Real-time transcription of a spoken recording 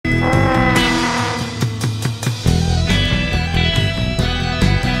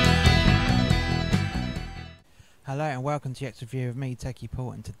and welcome to XReview of me, Techie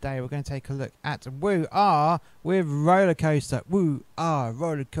Paul, and today we're going to take a look at Woo Ah with Rollercoaster. Woo Ah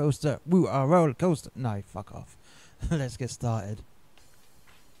Rollercoaster. Woo Ah Rollercoaster. No, fuck off. Let's get started.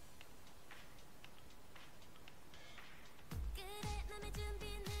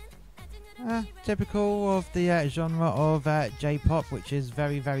 Typical of the genre of J-pop, which is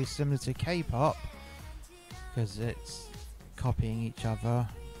very, very similar to K-pop, because it's copying each other a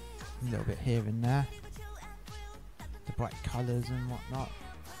little bit here and there. The bright colours and whatnot,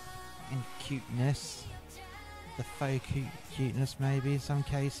 and cuteness, the faux cuteness maybe in some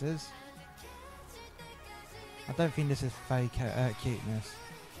cases. I don't think this is fake cuteness.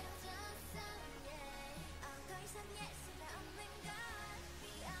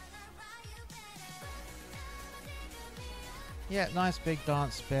 Yeah, nice big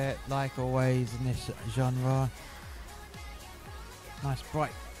dance bit, like always in this genre. Nice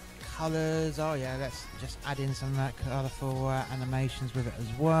bright colours. Oh yeah, let's just add in some colourful animations with it as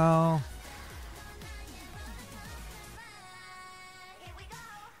well.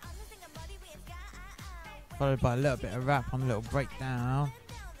 Followed by a little bit of rap on a little breakdown.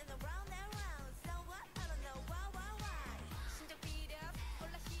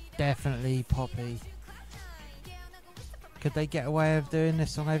 Definitely poppy. Could they get away with doing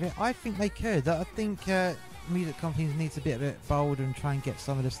this song over here? I think they could. I think music companies need to be a bit bolder and try and get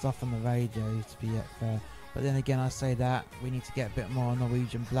some of the stuff on the radio to be fair. But then again, I say that we need to get a bit more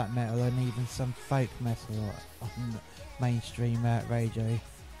Norwegian black metal and even some folk metal on mainstream radio.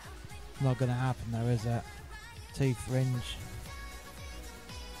 Not going to happen though, is it? Too fringe.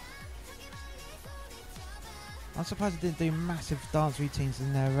 I'm surprised they didn't do massive dance routines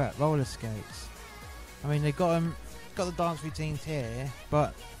in their roller skates. I mean, they got the dance routines here,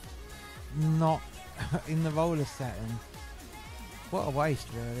 but not in the roller setting. What a waste,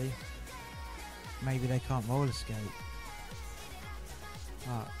 really. Maybe they can't roller skate.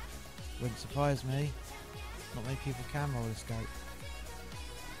 Wouldn't surprise me. Not many people can roller skate.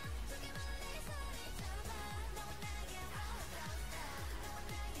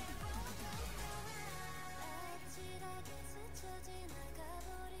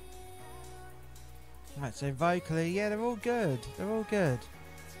 Right, so vocally, yeah, they're all good. They're all good.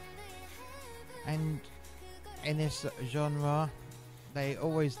 And in this genre, they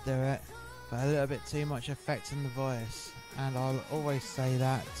always do it, but a little bit too much effect in the voice. And I'll always say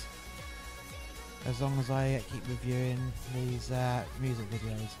that as long as I keep reviewing these music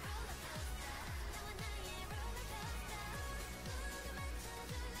videos.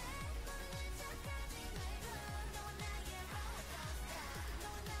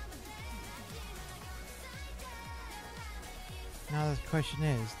 Now the question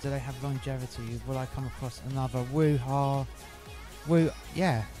is, do they have longevity? Will I come across another Woo-ha, not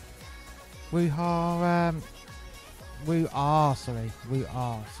Woo-ha,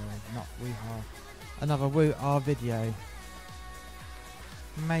 another Woo-ah video?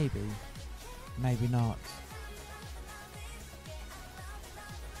 Maybe, maybe not.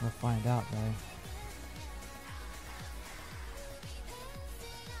 We'll find out though.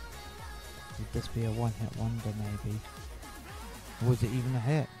 Would this be a one-hit wonder maybe? Was it even a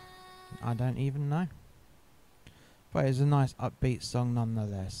hit? I don't even know. But it's a nice upbeat song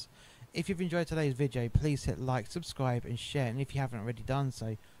nonetheless. If you've enjoyed today's video, please hit like, subscribe and share. And if you haven't already done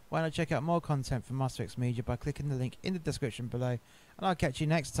so, why not check out more content from musterxmedia by clicking the link in the description below. And I'll catch you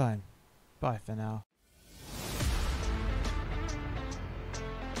next time. Bye for now.